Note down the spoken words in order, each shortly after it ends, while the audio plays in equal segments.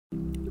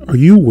Are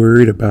you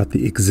worried about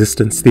the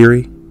existence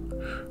theory?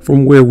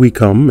 From where we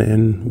come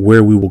and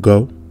where we will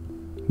go?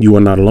 You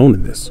are not alone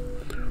in this.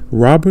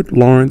 Robert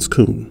Lawrence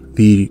Kuhn,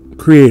 the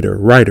creator,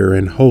 writer,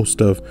 and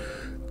host of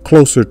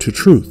Closer to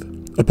Truth,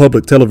 a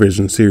public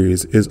television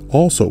series, is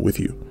also with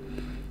you.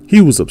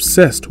 He was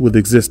obsessed with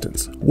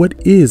existence. What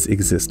is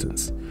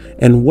existence?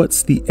 And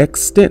what's the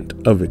extent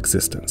of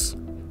existence?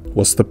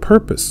 What's the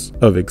purpose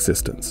of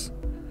existence?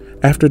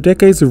 After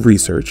decades of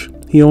research,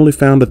 he only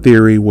found a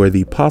theory where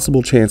the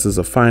possible chances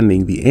of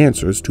finding the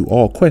answers to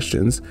all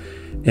questions,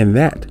 and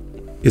that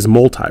is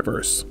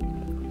multiverse.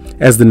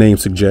 As the name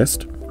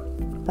suggests,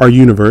 our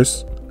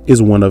universe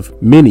is one of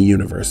many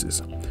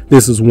universes.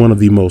 This is one of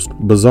the most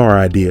bizarre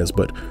ideas,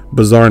 but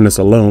bizarreness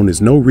alone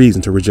is no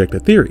reason to reject a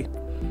theory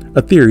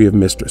of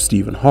Mr.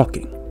 Stephen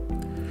Hawking.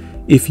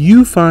 If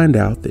you find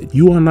out that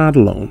you are not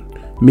alone,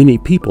 many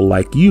people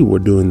like you are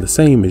doing the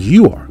same as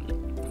you are,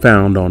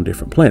 found on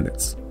different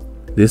planets.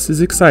 This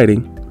is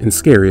exciting and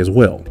scary as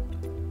well.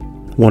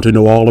 Want to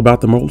know all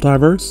about the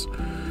multiverse?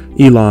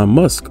 Elon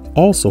Musk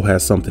also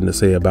has something to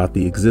say about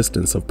the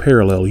existence of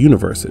parallel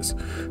universes.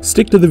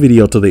 Stick to the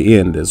video to the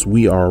end as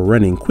we are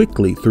running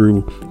quickly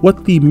through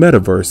what the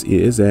metaverse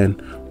is and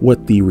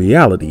what the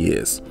reality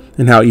is,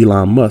 and how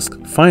Elon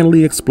Musk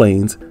finally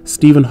explains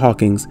Stephen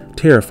Hawking's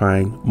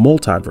terrifying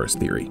multiverse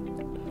theory.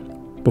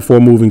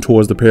 Before moving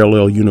towards the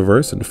parallel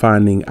universe and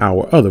finding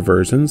our other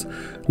versions,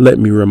 let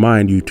me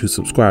remind you to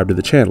subscribe to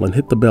the channel and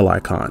hit the bell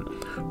icon.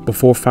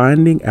 Before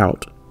finding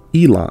out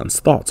Elon's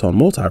thoughts on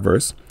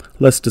multiverse,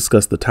 let's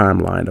discuss the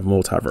timeline of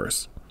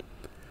multiverse.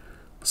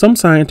 Some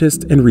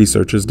scientists and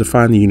researchers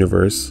define the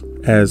universe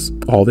as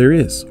all there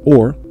is,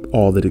 or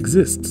all that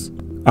exists.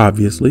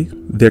 Obviously,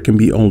 there can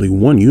be only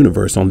one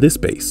universe on this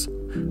base,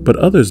 but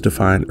others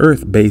define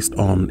Earth based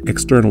on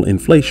external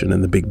inflation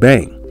and the Big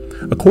Bang.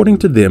 According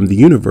to them, the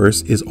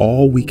universe is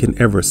all we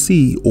can ever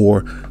see,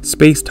 or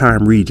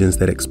space-time regions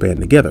that expand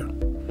together.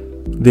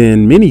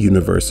 Then many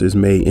universes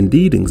may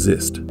indeed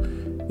exist.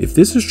 If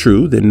this is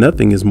true, then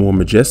nothing is more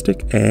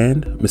majestic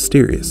and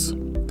mysterious.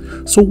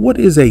 So what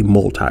is a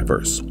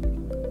multiverse?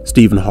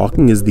 Stephen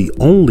Hawking is the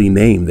only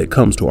name that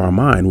comes to our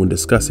mind when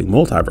discussing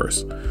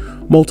multiverse.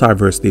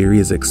 Multiverse theory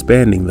is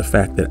expanding the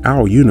fact that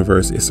our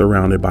universe is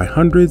surrounded by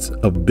hundreds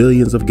of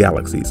billions of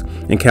galaxies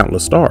and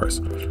countless stars,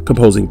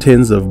 composing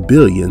tens of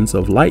billions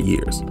of light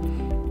years.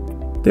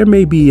 There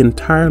may be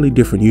entirely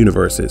different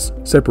universes,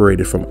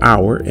 separated from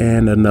our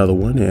and another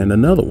one and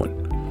another one.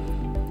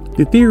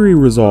 The theory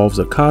resolves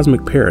a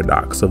cosmic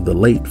paradox of the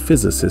late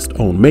physicist's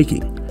own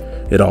making.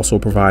 It also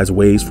provides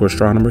ways for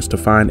astronomers to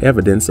find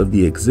evidence of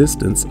the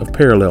existence of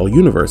parallel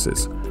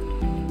universes.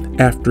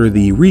 After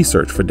the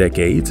research for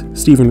decades,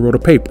 Stephen wrote a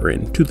paper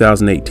in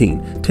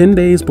 2018, 10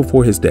 days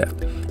before his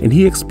death, and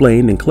he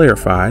explained and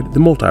clarified the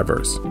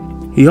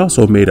multiverse. He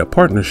also made a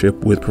partnership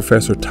with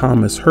Professor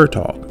Thomas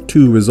Hertog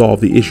to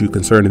resolve the issue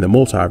concerning the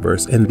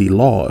multiverse and the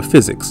law of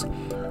physics.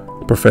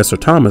 Professor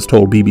Thomas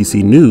told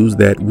BBC News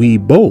that we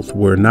both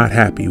were not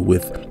happy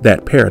with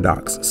that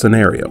paradox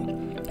scenario.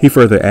 He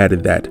further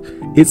added that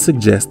it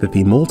suggests that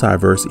the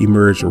multiverse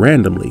emerged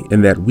randomly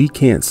and that we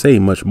can't say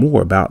much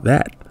more about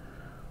that.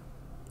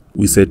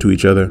 We said to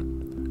each other,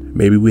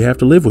 maybe we have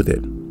to live with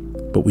it,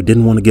 but we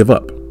didn't want to give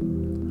up.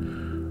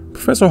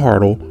 Professor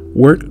Hartle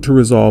worked to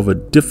resolve a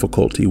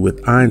difficulty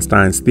with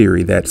Einstein's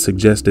theory that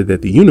suggested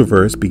that the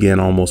universe began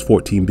almost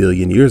 14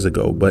 billion years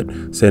ago,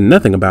 but said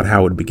nothing about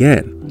how it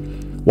began.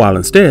 While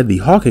instead, the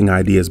Hawking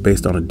idea is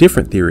based on a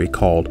different theory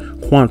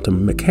called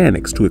quantum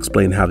mechanics to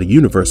explain how the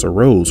universe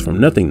arose from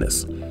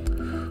nothingness.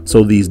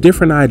 So these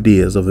different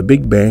ideas of the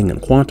Big Bang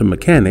and quantum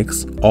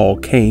mechanics all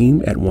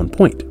came at one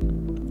point.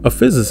 A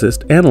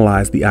physicist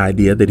analyzed the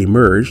idea that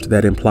emerged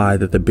that implied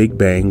that the Big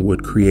Bang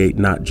would create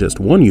not just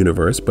one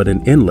universe, but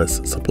an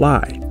endless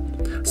supply.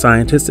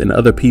 Scientists and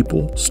other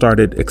people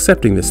started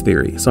accepting this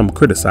theory. Some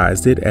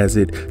criticized it as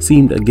it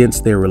seemed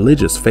against their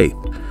religious faith,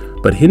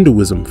 but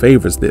Hinduism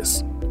favors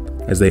this,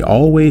 as they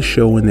always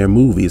show in their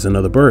movies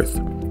another birth.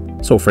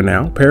 So for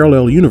now,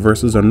 parallel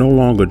universes are no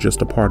longer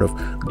just a part of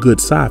good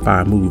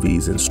sci-fi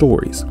movies and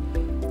stories.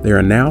 There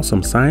are now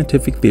some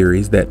scientific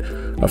theories that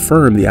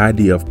affirm the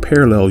idea of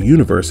parallel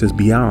universes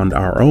beyond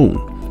our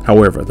own.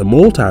 However, the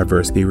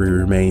multiverse theory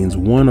remains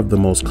one of the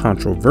most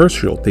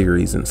controversial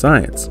theories in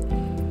science.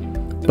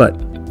 But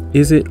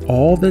is it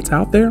all that's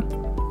out there?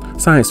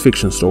 Science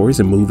fiction stories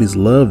and movies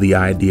love the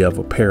idea of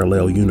a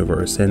parallel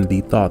universe and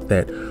the thought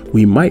that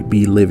we might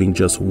be living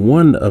just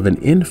one of an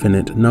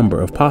infinite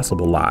number of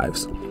possible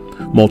lives.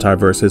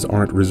 Multiverses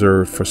aren't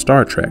reserved for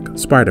Star Trek,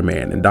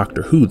 Spider-Man, and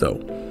Doctor Who, though.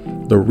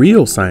 The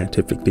real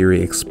scientific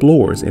theory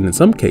explores and in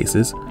some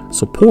cases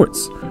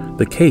supports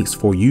the case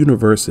for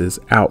universes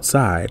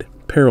outside,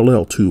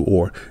 parallel to,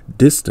 or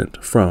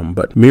distant from,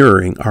 but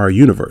mirroring our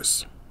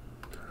universe.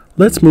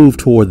 Let's move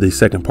toward the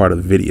second part of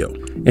the video,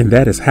 and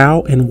that is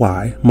how and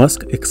why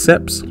Musk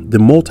accepts the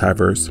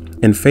multiverse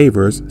and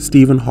favors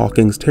Stephen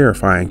Hawking's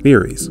terrifying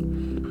theories.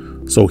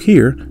 So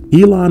here,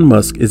 Elon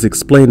Musk is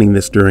explaining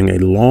this during a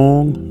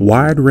long,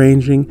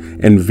 wide-ranging,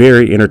 and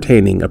very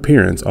entertaining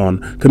appearance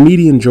on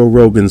comedian Joe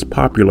Rogan's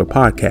popular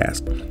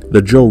podcast,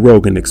 The Joe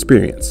Rogan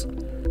Experience.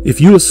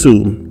 If you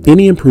assume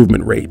any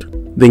improvement rate,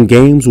 then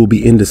games will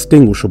be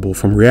indistinguishable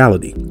from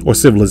reality, or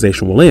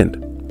civilization will end.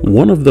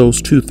 One of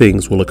those two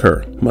things will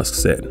occur, Musk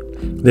said.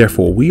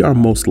 Therefore, we are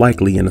most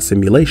likely in a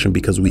simulation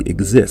because we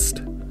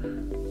exist.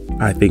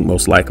 I think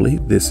most likely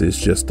this is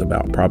just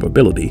about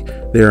probability.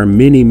 There are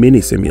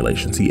many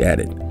simulations, he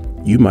added.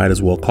 You might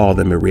as well call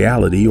them a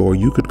reality, or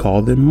you could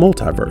call them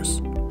multiverse.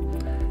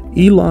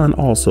 Elon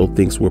also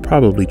thinks we're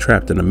probably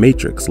trapped in a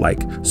matrix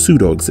like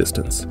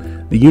pseudo-existence.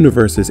 The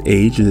universe's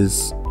age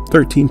is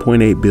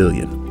 13.8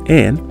 billion,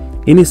 and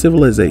any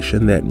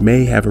civilization that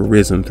may have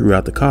arisen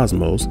throughout the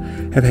cosmos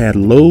have had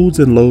loads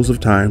and loads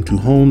of time to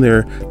hone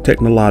their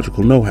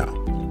technological know-how.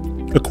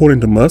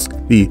 According to Musk,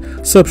 the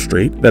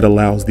substrate that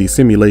allows the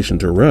simulation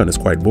to run is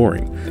quite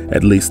boring.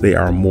 At least they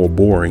are more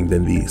boring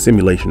than the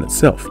simulation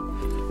itself.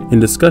 In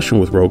discussion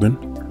with Rogan,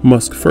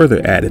 Musk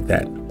further added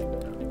that,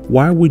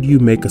 why would you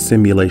make a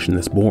simulation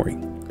that's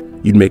boring?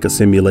 You'd make a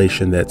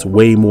simulation that's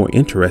way more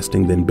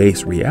interesting than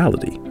base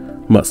reality,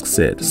 Musk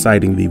said,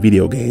 citing the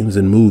video games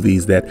and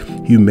movies that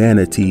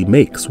humanity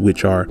makes,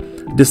 which are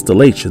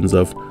distillations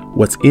of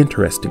what's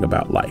interesting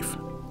about life.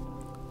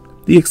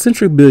 The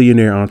eccentric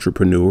billionaire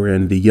entrepreneur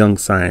and the young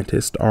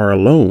scientist are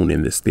alone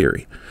in this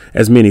theory.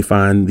 As many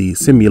find the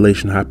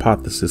simulation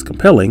hypothesis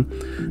compelling,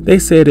 they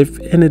said if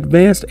an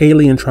advanced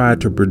alien tried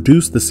to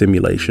produce the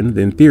simulation,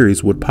 then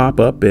theories would pop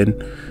up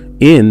and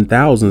end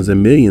thousands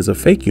and millions of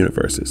fake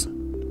universes.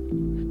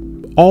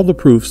 All the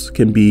proofs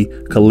can be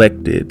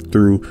collected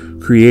through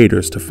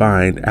creators to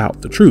find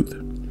out the truth.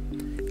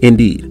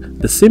 Indeed,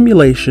 the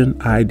simulation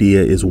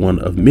idea is one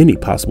of many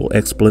possible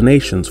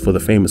explanations for the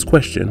famous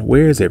question,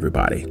 where is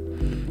everybody?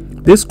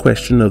 This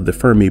question of the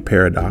Fermi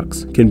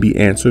paradox can be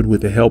answered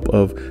with the help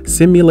of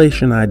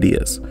simulation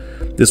ideas.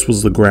 This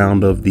was the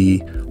ground of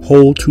the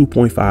whole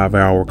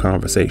 2.5-hour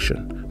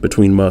conversation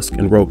between Musk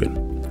and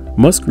Rogan.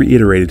 Musk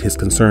reiterated his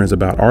concerns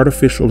about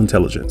artificial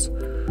intelligence,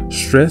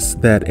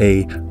 stressed that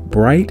a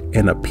bright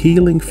and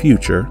appealing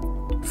future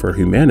for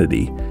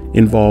humanity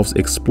involves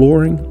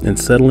exploring and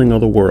settling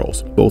other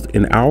worlds, both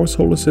in our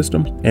solar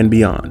system and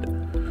beyond.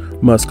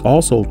 Musk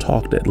also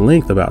talked at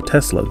length about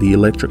Tesla, the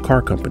electric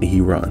car company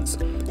he runs.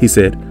 He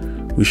said,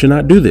 "We should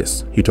not do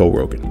this," he told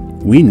Rogan.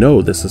 "We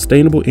know that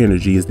sustainable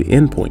energy is the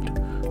end point.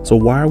 So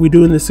why are we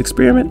doing this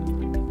experiment?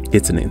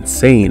 It's an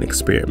insane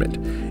experiment.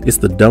 It's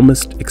the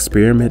dumbest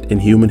experiment in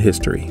human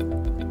history."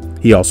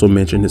 He also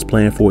mentioned his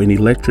plan for an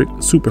electric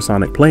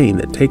supersonic plane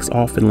that takes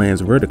off and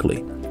lands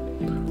vertically.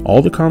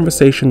 All the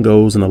conversation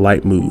goes in a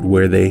light mood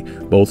where they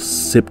both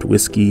sipped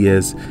whiskey,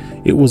 as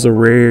it was a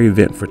rare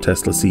event for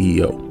Tesla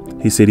CEO.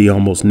 He said he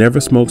almost never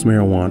smokes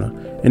marijuana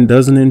and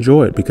doesn't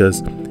enjoy it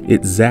because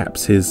it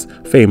zaps his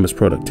famous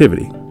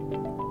productivity.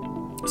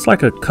 "It's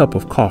like a cup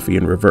of coffee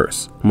in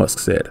reverse," Musk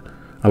said.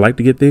 "I like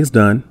to get things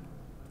done.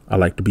 I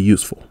like to be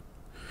useful."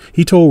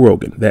 He told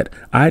Rogan that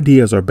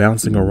ideas are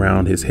bouncing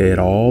around his head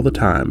all the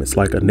time. It's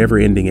like a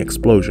never-ending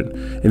explosion,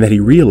 and that he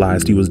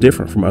realized he was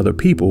different from other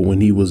people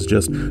when he was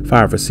just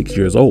 5 or 6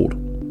 years old.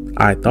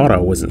 "I thought I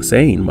was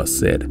insane," Musk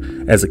said.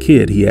 As a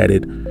kid, he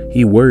added,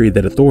 he worried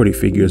that authority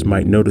figures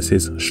might notice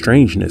his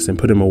strangeness and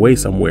put him away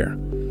somewhere.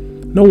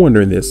 No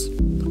wonder in this.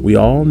 We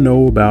all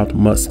know about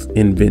Musk's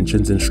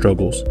inventions and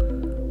struggles.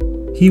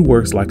 He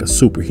works like a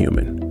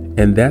superhuman,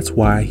 and that's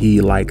why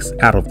he likes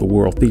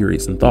out-of-the-world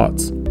theories and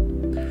thoughts.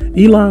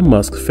 Elon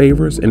Musk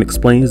favors and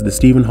explains the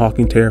Stephen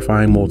Hawking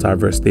terrifying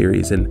multiverse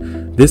theories,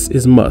 and this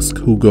is Musk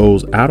who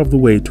goes out of the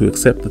way to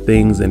accept the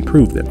things and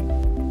prove them.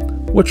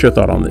 What's your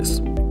thought on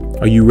this?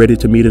 Are you ready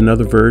to meet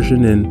another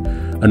version in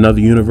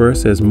another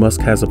universe, as Musk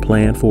has a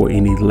plan for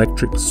an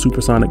electric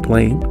supersonic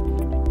plane?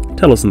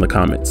 Tell us in the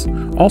comments.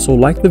 Also,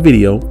 like the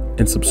video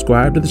and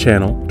subscribe to the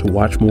channel to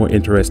watch more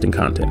interesting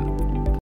content.